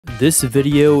This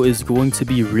video is going to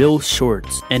be real short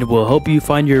and will help you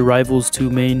find your rivals 2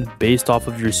 main based off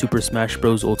of your Super Smash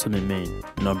Bros. Ultimate main.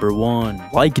 Number 1.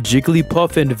 Like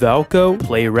Jigglypuff and Valko,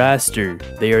 play Wrastor.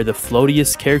 They are the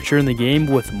floatiest character in the game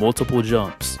with multiple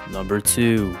jumps. Number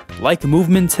 2. Like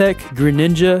Movement Tech,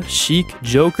 Greninja, Sheik,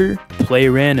 Joker, play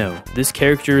Ranno. This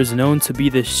character is known to be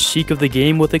the Sheik of the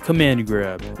game with a command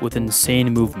grab with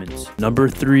insane movements. Number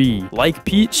 3. Like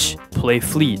Peach, play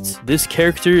Fleet. This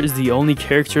character is the only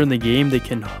character in the game that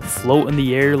can float in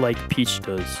the air like Peach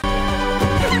does.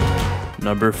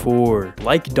 Number 4.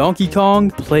 Like Donkey Kong,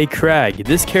 play Kragg.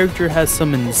 This character has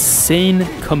some insane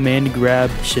command grab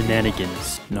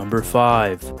shenanigans. Number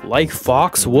 5. Like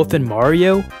Fox, Wolf, and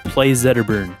Mario, play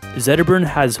Zetterburn. Zetterburn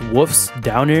has Wolf's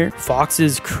down air,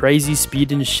 Fox's crazy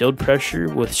speed and shield pressure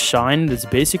with Shine that's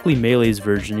basically Melee's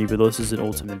version, even though this is an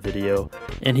ultimate video.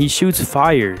 And he shoots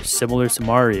fire, similar to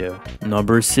Mario.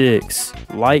 Number 6.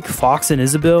 Like Fox and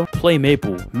Isabelle, play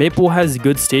Maypul. Maypul has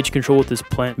good stage control with his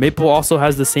plant. Maypul also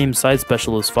has the same side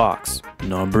special as Fox.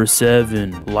 Number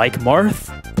 7. Like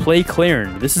Marth, play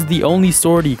Clairen. This is the only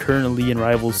sortie currently in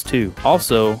Rivals 2.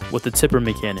 Also, with the tipper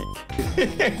mechanic.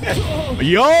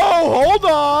 Yo, hold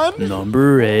on!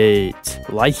 Number 8.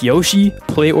 Like Yoshi,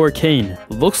 play Orcane.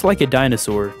 Looks like a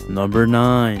dinosaur. Number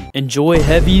 9. Enjoy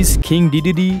heavies, King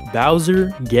Dedede, Bowser,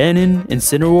 Ganon,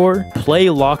 Incineroar, play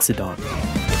Loxodont.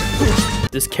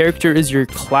 This character is your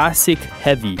classic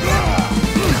heavy.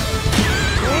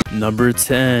 Number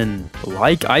 10.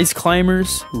 Like Ice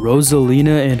Climbers,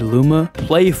 Rosalina, and Luma,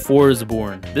 play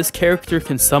Forsborn. This character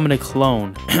can summon a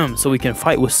clone, so he can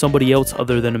fight with somebody else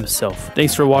other than himself.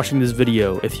 Thanks for watching this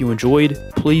video. If you enjoyed,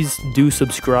 please do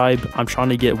subscribe. I'm trying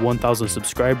to get 1,000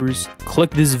 subscribers.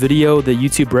 Click this video that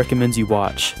YouTube recommends you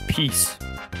watch. Peace.